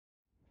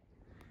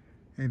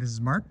Hey, this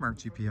is Mark,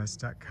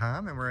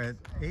 markgps.com, and we're at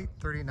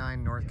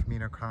 839 North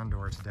Camino,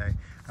 Condor today.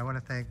 I want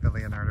to thank the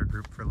Leonardo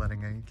group for letting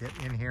me get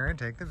in here and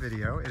take the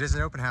video. It is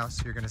an open house,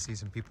 so you're going to see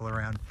some people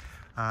around.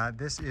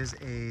 This is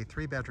a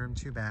 3-bedroom,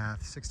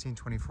 2-bath,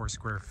 1624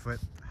 square foot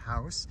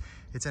house.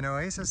 It's in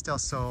Oasis del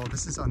Sol.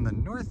 This is on the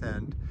north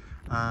end.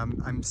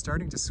 I'm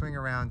starting to swing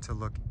around to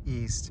look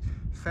east.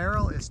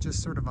 Farrell is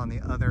just sort of on the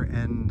other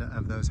end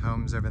of those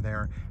homes over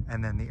there,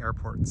 and then the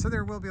airport. So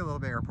there will be a little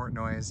bit of airport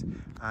noise.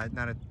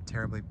 Not a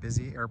terribly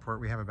busy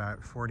airport. We have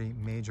about 40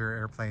 major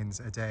airplanes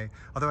a day.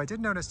 Although I did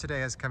notice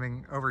today as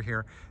coming over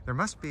here, there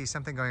must be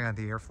something going on at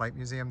the Air Flight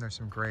Museum. There's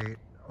some great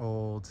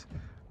old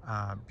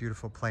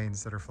beautiful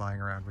planes that are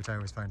flying around, which I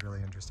always find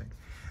really interesting.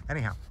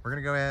 Anyhow, we're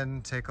gonna go ahead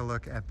and take a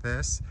look at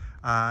this.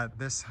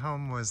 This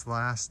home was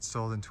last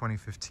sold in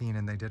 2015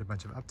 and they did a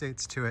bunch of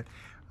updates to it.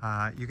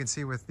 You can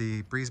see with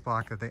the breeze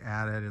block that they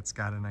added, it's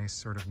got a nice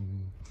sort of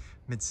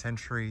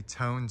mid-century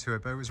tone to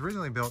it, but it was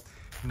originally built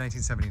in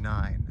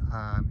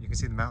 1979. You can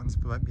see the mountains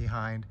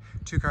behind,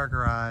 2-car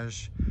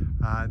garage.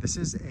 This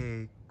is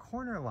a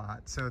corner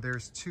lot, so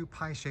there's 2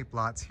 pie-shaped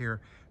lots here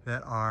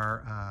that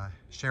are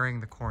sharing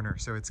the corner.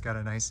 So it's got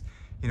a nice,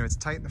 it's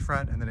tight in the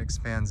front and then it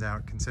expands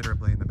out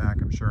considerably in the back,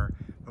 I'm sure,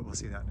 but we'll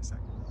see that in a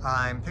second.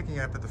 I'm picking it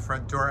up at the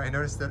front door. I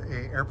noticed that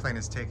an airplane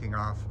is taking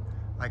off.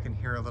 I can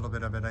hear a little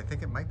bit of it. I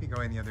think it might be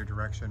going the other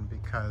direction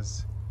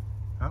because,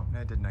 oh,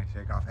 that didn't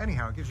take off.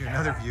 Anyhow, it gives you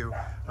another view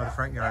of the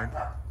front yard.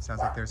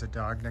 Sounds like there's a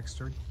dog next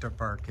door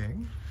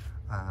barking.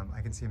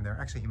 I can see him there.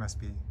 Actually, he must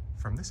be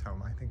from this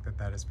home. I think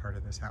that is part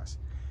of this house.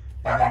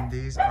 And then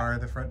these are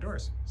the front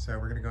doors. So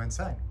we're gonna go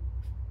inside.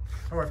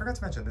 Oh, I forgot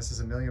to mention, this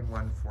is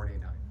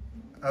 $1,149,000.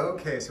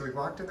 Okay, so we've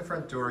walked in the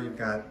front door. You've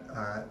got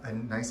a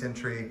nice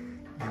entry.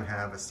 You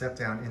have a step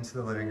down into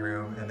the living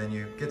room, and then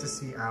you get to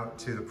see out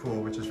to the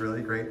pool, which is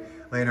really great.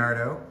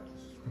 Leonardo,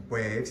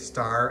 wave,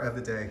 star of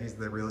the day. He's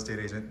the real estate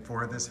agent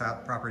for this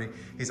property.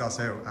 He's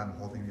also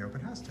holding the open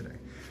house today.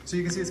 So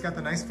you can see it's got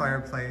the nice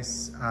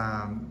fireplace.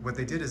 What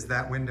they did is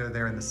that window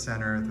there in the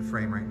center of the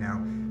frame right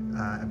now,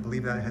 I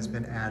believe that has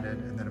been added.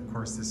 And then of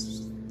course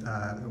this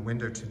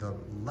window to the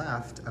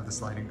left of the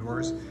sliding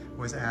doors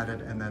was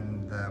added, and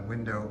then the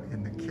window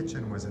in the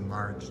kitchen was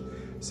enlarged.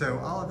 So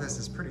all of this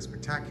is pretty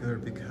spectacular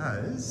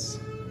because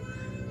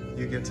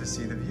you get to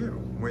see the view,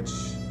 which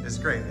is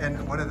great.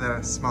 And one of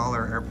the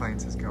smaller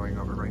airplanes is going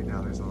over right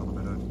now. There's a little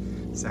bit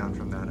of sound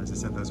from that. As I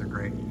said, those are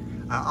great.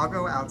 I'll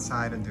go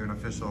outside and do an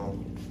official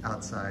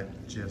outside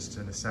gist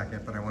in a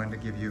second, but I wanted to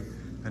give you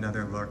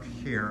another look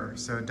here.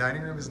 So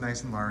dining room is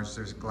nice and large.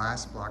 There's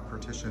glass block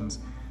partitions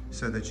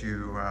so that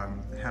you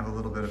have a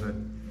little bit of a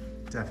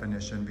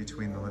definition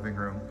between the living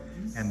room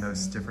and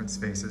those different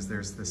spaces.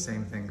 There's the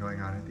same thing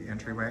going on at the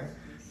entryway.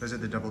 Those are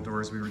the double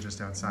doors we were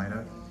just outside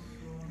of.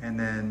 And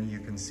then you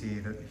can see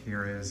that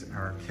here is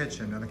our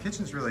kitchen. Now the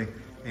kitchen's really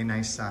a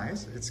nice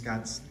size. It's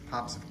got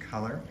pops of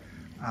color.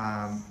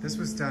 This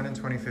was done in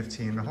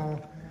 2015. The whole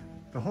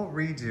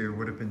redo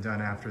would have been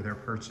done after their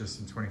purchase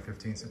in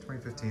 2015. So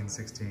 2015,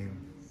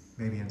 16,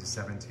 maybe into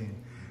 17.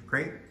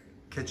 Great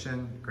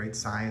kitchen, great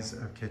size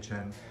of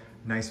kitchen,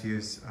 nice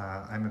views.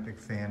 I'm a big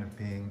fan of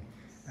being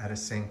at a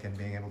sink and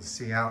being able to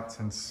see out,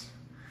 since,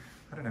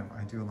 I don't know,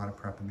 I do a lot of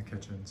prep in the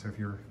kitchen. So if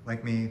you're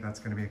like me, that's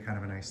gonna be kind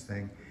of a nice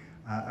thing.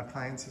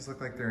 Appliances look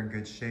like they're in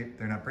good shape.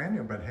 They're not brand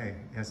new, but hey,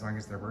 as long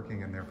as they're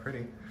working and they're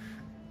pretty,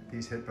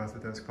 these hit both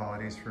of those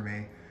qualities for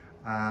me.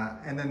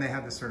 And then they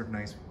have this sort of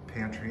nice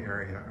pantry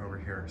area over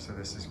here, so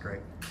this is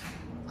great.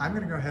 I'm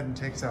gonna go ahead and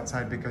take us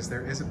outside because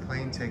there is a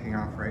plane taking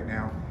off right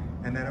now,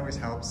 and that always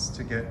helps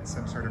to get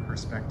some sort of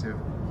perspective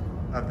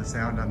of the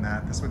sound on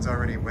that. This one's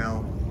already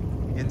well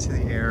into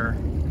the air.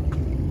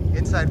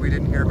 Inside we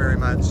didn't hear very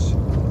much.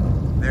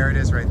 There it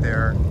is right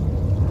there.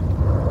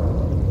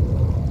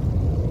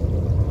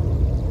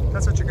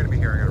 That's what you're going to be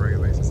hearing on a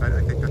regular basis.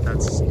 I think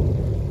that's,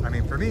 I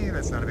mean, for me,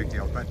 that's not a big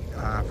deal, but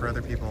for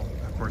other people,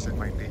 of course, it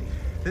might be.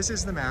 This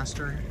is the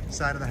master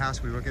side of the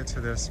house. We will get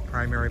to this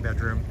primary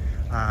bedroom.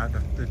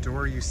 The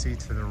door you see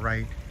to the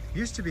right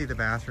used to be the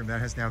bathroom.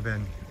 That has now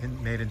been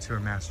made into a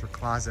master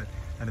closet,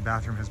 and the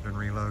bathroom has been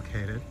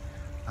relocated.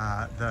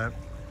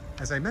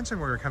 As I mentioned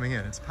when we were coming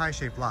in, it's a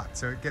pie-shaped lot,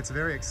 so it gets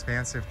very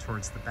expansive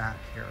towards the back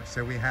here.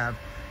 So we have,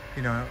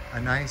 a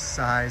nice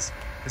size.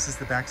 This is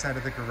the back side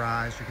of the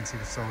garage. You can see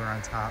the solar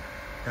on top.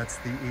 That's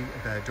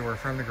the door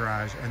from the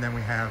garage. And then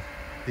we have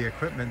the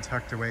equipment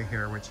tucked away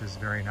here, which is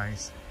very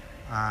nice.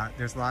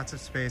 There's lots of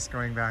space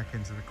going back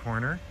into the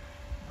corner.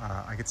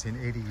 I could see an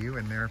ADU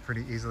in there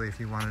pretty easily if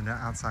you wanted an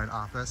outside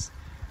office.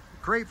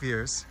 Great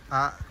views.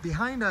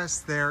 Behind us,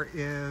 there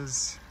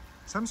is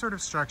some sort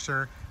of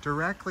structure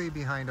directly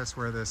behind us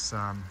where this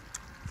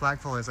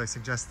flagpole is. I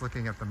suggest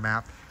looking at the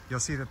map. You'll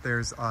see that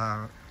there's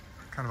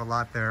kind of a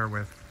lot there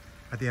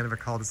at the end of a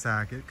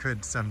cul-de-sac. It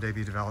could someday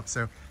be developed.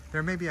 So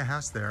there may be a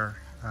house there.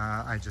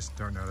 I just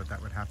don't know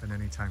that would happen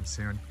anytime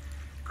soon.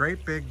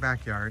 Great big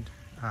backyard.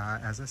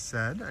 As I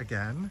said,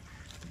 again,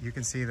 you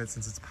can see that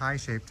since it's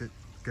pie-shaped, it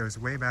goes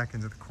way back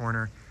into the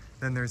corner.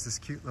 Then there's this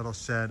cute little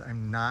shed.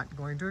 I'm not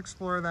going to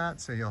explore that,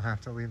 so you'll have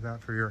to leave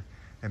that for your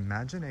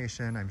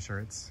imagination. I'm sure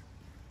it's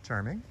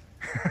charming.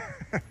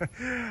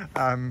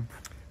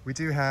 We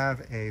do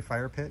have a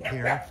fire pit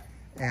here,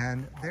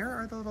 and there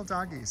are the little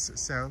doggies.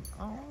 So,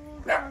 oh,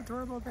 look how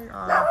adorable they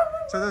are.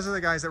 So those are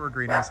the guys that were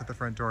greeting us at the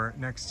front door,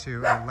 next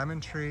to a lemon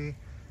tree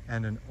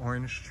and an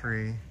orange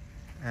tree.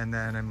 And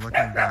then I'm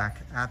looking back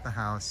at the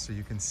house so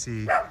you can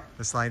see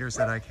the sliders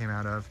that I came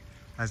out of,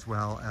 as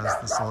well as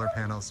the solar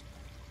panels.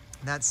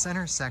 That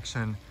center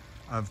section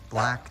of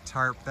black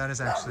tarp, that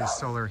is actually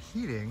solar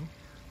heating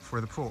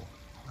for the pool.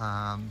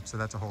 So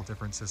that's a whole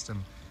different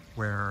system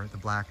where the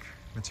black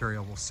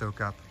material will soak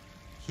up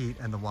heat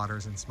and the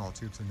water's in small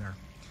tubes in there.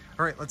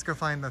 All right, let's go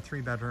find the 3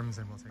 bedrooms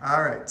and we'll take it.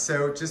 All right,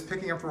 so just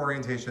picking up for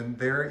orientation,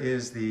 there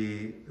is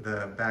the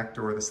back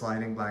door, the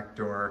sliding black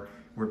door.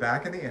 We're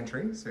back in the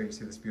entry, so you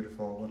see this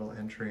beautiful little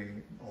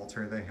entry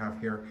altar they have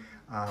here.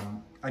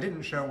 I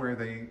didn't show where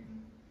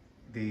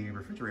the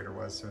refrigerator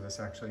was, so this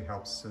actually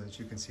helps so that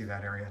you can see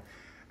that area.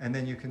 And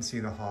then you can see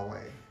the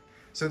hallway.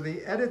 So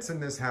the edits in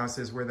this house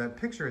is where that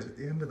picture is at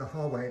the end of the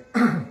hallway.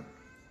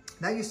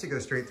 That used to go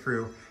straight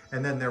through,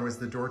 and then there was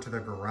the door to the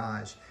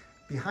garage.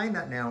 Behind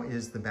that now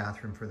is the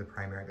bathroom for the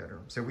primary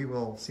bedroom. So we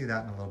will see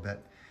that in a little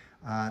bit.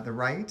 To the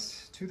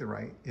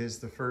right is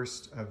the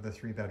first of the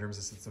 3 bedrooms.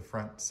 This is the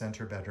front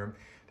center bedroom.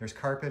 There's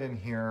carpet in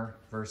here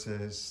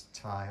versus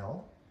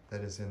tile that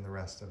is in the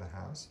rest of the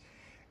house.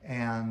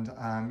 And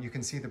you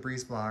can see the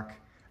breeze block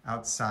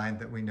outside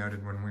that we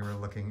noted when we were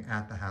looking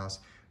at the house.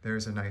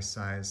 There's a nice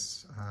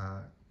size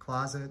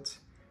closet.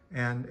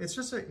 And it's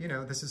just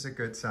this is a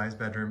good size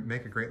bedroom.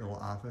 Make a great little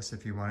office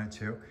if you wanted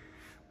to.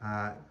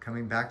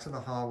 Coming back to the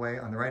hallway,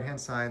 on the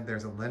right-hand side,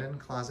 there's a linen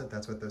closet.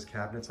 That's what those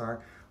cabinets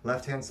are.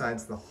 Left-hand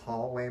side's the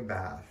hallway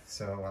bath.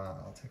 So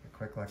I'll take a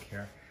quick look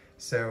here.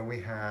 So we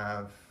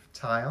have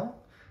tile,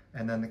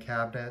 and then the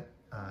cabinet,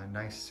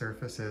 nice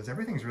surfaces.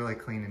 Everything's really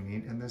clean and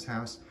neat in this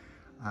house.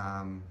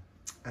 And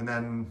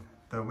then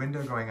the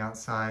window going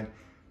outside,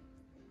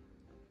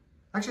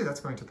 actually that's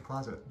going to the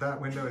closet.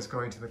 That window is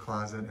going to the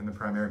closet in the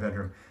primary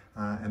bedroom,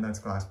 and that's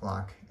glass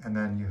block. And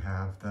then you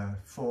have the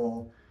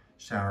full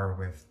shower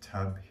with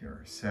tub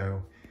here.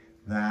 So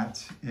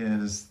that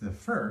is the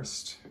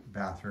first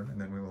bathroom, and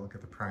then we will look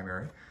at the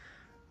primary.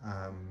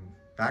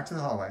 Back to the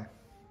hallway.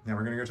 Now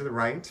we're gonna go to the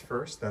right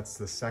first. That's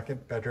the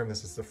second bedroom.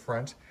 This is the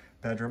front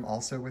bedroom,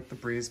 also with the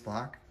breeze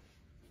block.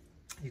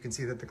 You can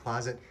see that the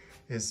closet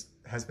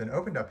has been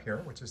opened up here,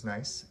 which is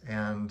nice.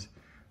 And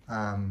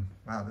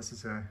wow, this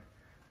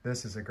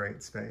is a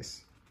great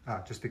space,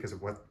 just because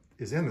of what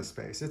is in the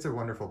space. It's a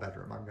wonderful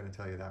bedroom, I'm gonna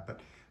tell you that,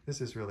 but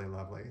this is really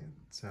lovely.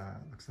 It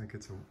looks like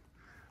it's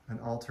an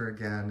altar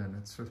again, and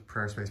it's sort of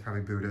prayer space,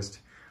 probably Buddhist.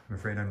 I'm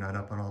afraid I'm not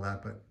up on all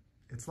that, but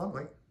it's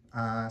lovely.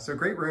 So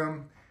great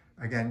room.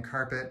 Again,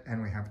 carpet,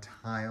 and we have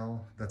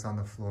tile that's on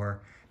the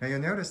floor. Now you'll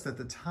notice that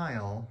the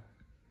tile,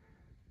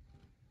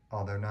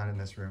 although not in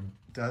this room,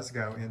 does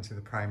go into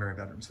the primary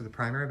bedroom. So the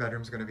primary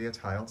bedroom is going to be a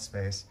tiled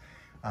space,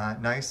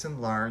 nice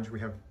and large. We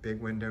have a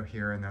big window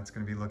here, and that's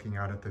going to be looking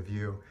out at the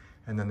view.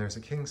 And then there's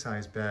a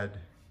king-size bed.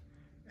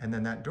 And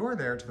then that door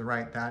there to the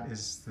right, that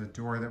is the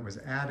door that was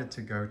added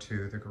to go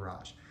to the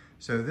garage.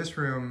 So this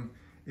room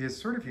is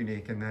sort of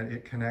unique in that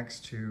it connects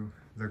to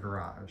the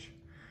garage.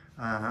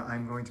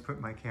 I'm going to put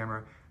my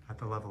camera at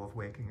the level of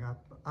waking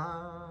up.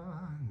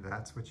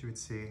 That's what you would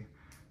see.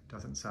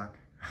 Doesn't suck.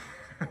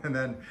 And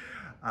then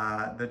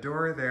the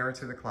door there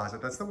to the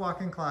closet, that's the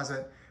walk-in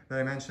closet that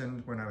I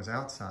mentioned when I was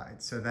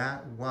outside. So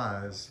that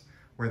was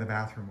where the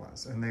bathroom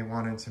was, and they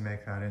wanted to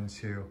make that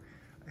into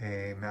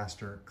a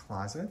master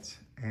closet.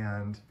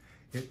 And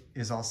it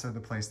is also the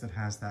place that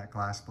has that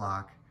glass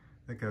block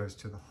that goes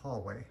to the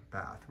hallway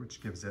bath,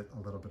 which gives it a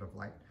little bit of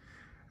light.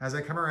 As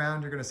I come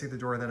around, you're gonna see the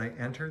door that I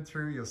entered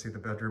through. You'll see the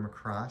bedroom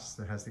across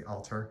that has the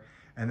altar.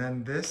 And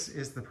then this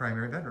is the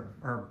primary bedroom,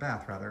 or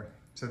bath rather.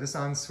 So this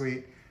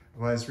ensuite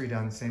was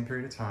redone the same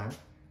period of time.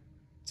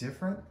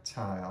 Different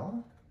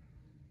tile.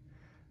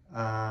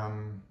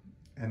 And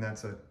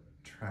that's a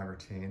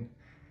travertine.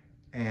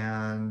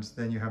 And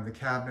then you have the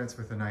cabinets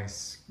with a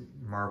nice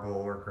marble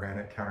or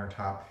granite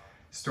countertop.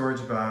 Storage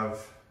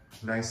above,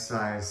 nice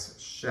size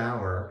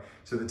shower.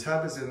 So the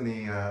tub is in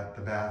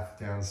the bath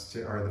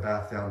downstairs, or the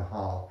bath down the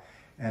hall.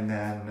 And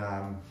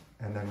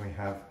then we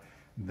have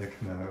the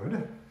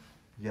commode.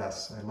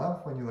 Yes, I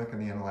love when you look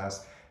in the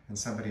MLS and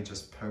somebody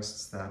just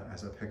posts that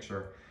as a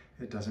picture.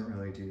 It doesn't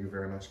really do you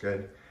very much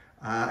good.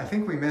 I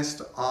think we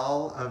missed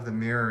all of the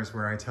mirrors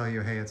where I tell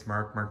you, hey, it's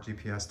Mark,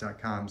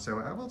 markgps.com. So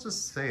I will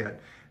just say it.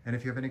 And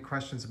if you have any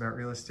questions about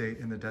real estate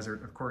in the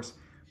desert, of course,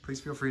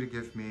 please feel free to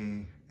give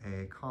me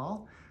a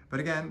call. But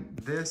again,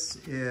 this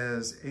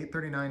is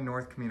 839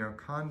 North Camino,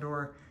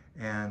 Condor.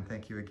 And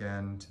thank you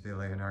again to the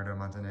Leonardo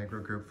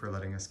Montenegro group for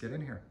letting us get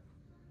in here.